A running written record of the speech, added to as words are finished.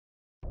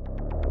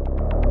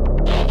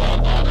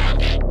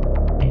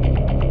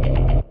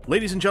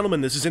Ladies and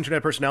gentlemen, this is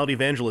internet personality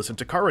Vangelus, and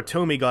Takara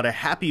Tomy got a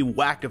happy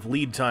whack of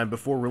lead time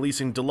before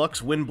releasing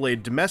Deluxe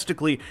Windblade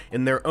domestically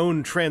in their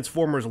own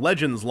Transformers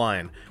Legends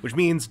line, which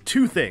means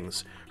two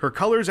things. Her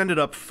colors ended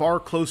up far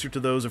closer to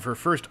those of her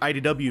first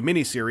IDW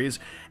miniseries,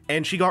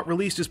 and she got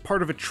released as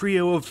part of a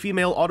trio of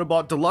female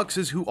Autobot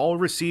Deluxes who all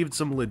received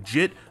some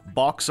legit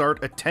box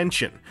art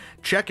attention.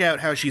 Check out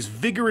how she's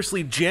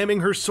vigorously jamming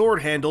her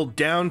sword handle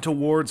down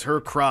towards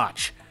her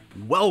crotch.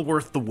 Well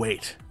worth the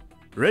wait.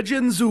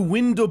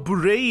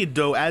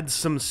 Windblade adds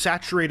some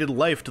saturated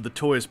life to the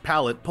toy's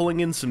palette, pulling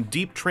in some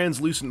deep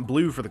translucent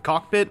blue for the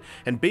cockpit,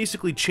 and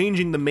basically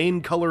changing the main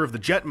color of the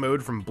jet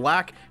mode from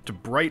black to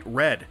bright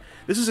red.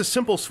 This is a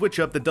simple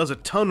switch-up that does a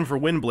ton for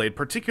Windblade,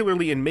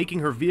 particularly in making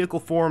her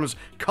vehicle form's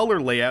color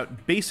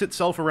layout base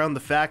itself around the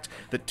fact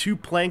that two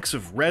planks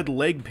of red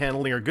leg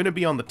paneling are going to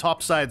be on the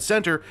top side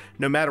center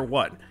no matter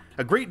what.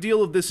 A great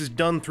deal of this is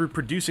done through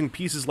producing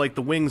pieces like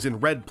the wings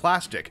in red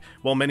plastic,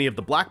 while many of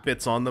the black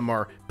bits on them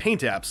are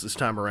paint apps this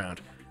time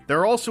around. There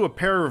are also a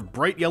pair of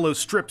bright yellow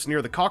strips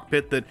near the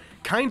cockpit that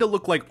kinda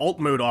look like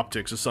alt-mode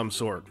optics of some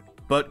sort.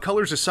 But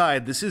colors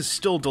aside, this is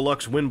still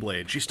Deluxe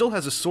Windblade. She still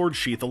has a sword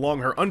sheath along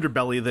her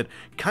underbelly that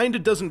kinda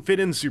doesn't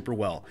fit in super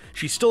well.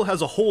 She still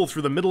has a hole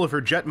through the middle of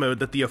her jet mode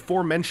that the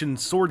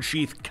aforementioned sword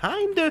sheath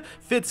kinda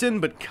fits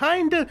in, but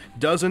kinda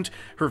doesn't.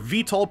 Her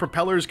VTOL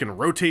propellers can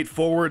rotate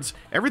forwards.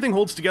 Everything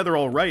holds together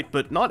alright,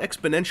 but not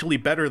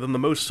exponentially better than the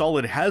most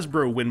solid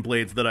Hasbro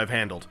Windblades that I've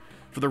handled.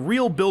 For the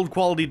real build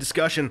quality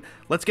discussion,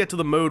 let's get to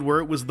the mode where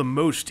it was the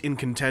most in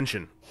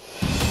contention.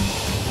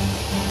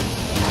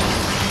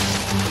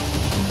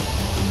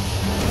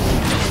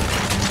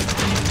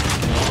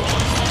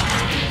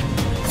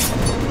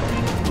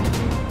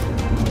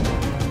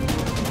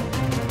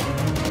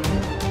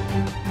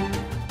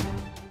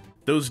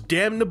 Those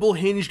damnable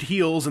hinged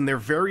heels and their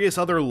various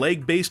other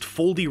leg-based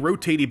foldy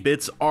rotatey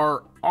bits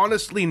are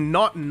honestly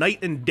not night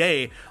and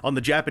day on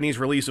the Japanese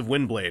release of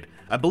Windblade.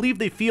 I believe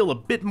they feel a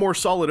bit more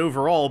solid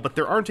overall, but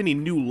there aren't any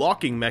new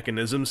locking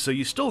mechanisms, so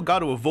you still got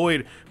to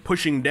avoid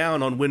pushing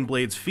down on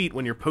Windblade's feet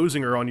when you're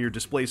posing her on your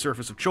display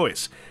surface of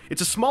choice.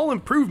 It's a small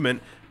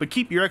improvement, but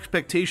keep your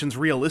expectations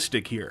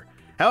realistic here.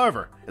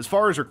 However, as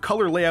far as her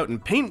color layout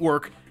and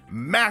paintwork,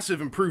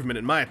 massive improvement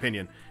in my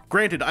opinion.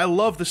 Granted, I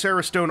love the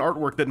Sarah Stone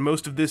artwork that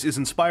most of this is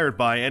inspired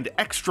by, and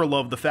extra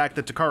love the fact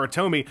that Takara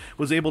Tomy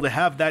was able to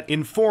have that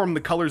inform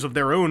the colors of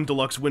their own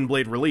Deluxe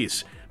Windblade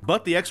release.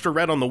 But the extra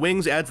red on the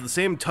wings adds the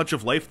same touch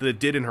of life that it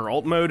did in her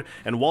alt mode,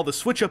 and while the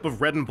switch-up of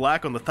red and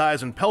black on the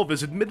thighs and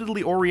pelvis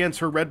admittedly orients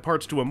her red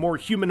parts to a more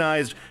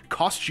humanized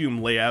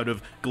costume layout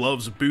of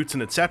gloves, boots,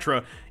 and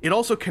etc., it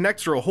also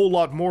connects her a whole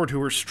lot more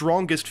to her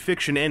strongest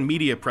fiction and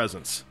media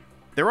presence.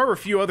 There are a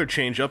few other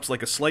change-ups,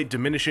 like a slight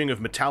diminishing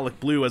of metallic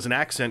blue as an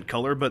accent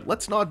color, but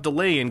let's not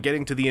delay in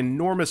getting to the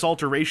enormous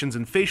alterations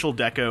in facial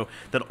deco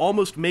that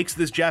almost makes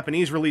this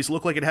Japanese release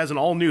look like it has an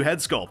all-new head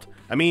sculpt.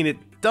 I mean,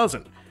 it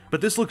doesn't. But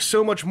this looks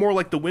so much more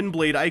like the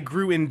Windblade I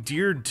grew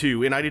endeared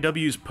to in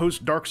IDW's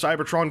post-Dark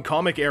Cybertron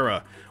comic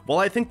era. While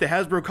I think the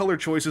Hasbro color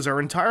choices are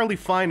entirely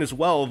fine as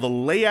well, the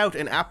layout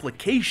and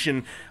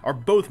application are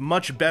both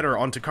much better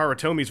on Takara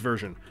Tomy's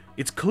version.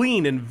 It's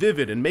clean and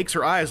vivid and makes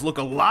her eyes look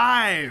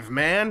alive,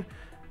 man!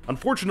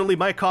 Unfortunately,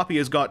 my copy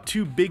has got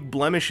two big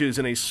blemishes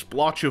and a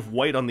splotch of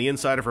white on the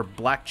inside of her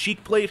black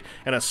cheek plate,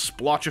 and a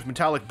splotch of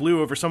metallic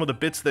blue over some of the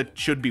bits that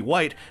should be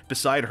white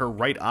beside her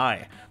right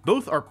eye.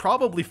 Both are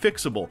probably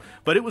fixable,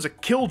 but it was a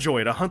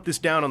killjoy to hunt this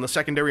down on the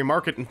secondary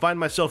market and find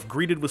myself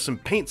greeted with some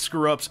paint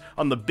screw-ups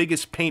on the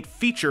biggest paint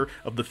feature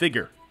of the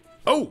figure.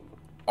 Oh!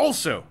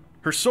 Also,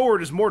 her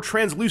sword is more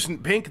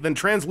translucent pink than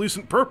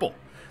translucent purple.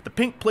 The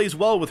pink plays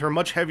well with her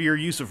much heavier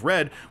use of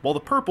red, while the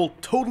purple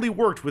totally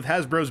worked with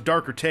Hasbro's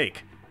darker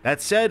take. That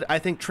said, I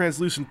think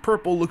translucent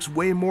purple looks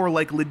way more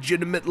like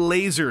legitimate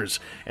lasers,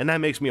 and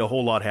that makes me a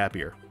whole lot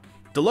happier.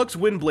 Deluxe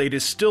Windblade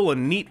is still a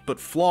neat but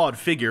flawed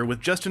figure with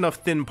just enough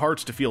thin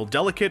parts to feel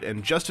delicate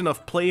and just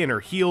enough play in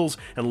her heels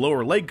and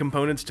lower leg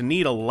components to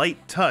need a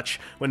light touch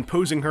when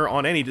posing her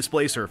on any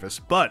display surface.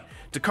 But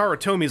Takara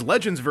Tomy's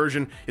Legends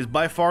version is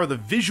by far the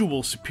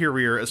visual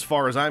superior as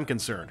far as I'm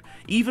concerned.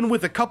 Even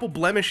with a couple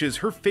blemishes,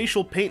 her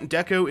facial paint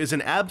deco is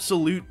an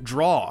absolute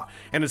draw,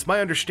 and it's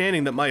my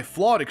understanding that my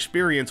flawed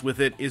experience with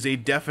it is a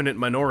definite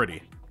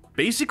minority.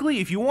 Basically,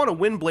 if you want a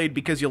Windblade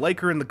because you like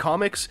her in the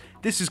comics,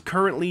 this is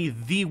currently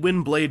the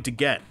Windblade to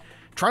get.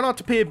 Try not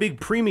to pay a big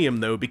premium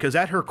though, because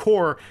at her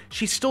core,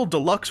 she's still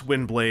Deluxe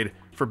Windblade,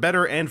 for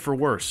better and for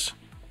worse.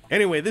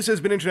 Anyway, this has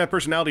been Internet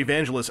Personality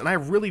Vangelus, and I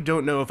really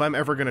don't know if I'm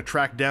ever going to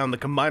track down the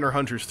Combiner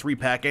Hunters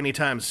 3-pack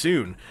anytime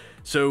soon.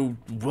 So,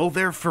 will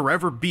there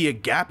forever be a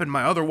gap in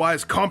my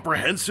otherwise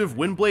comprehensive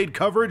Windblade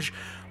coverage?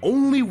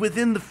 Only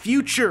within the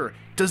future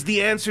does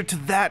the answer to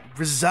that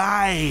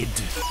reside.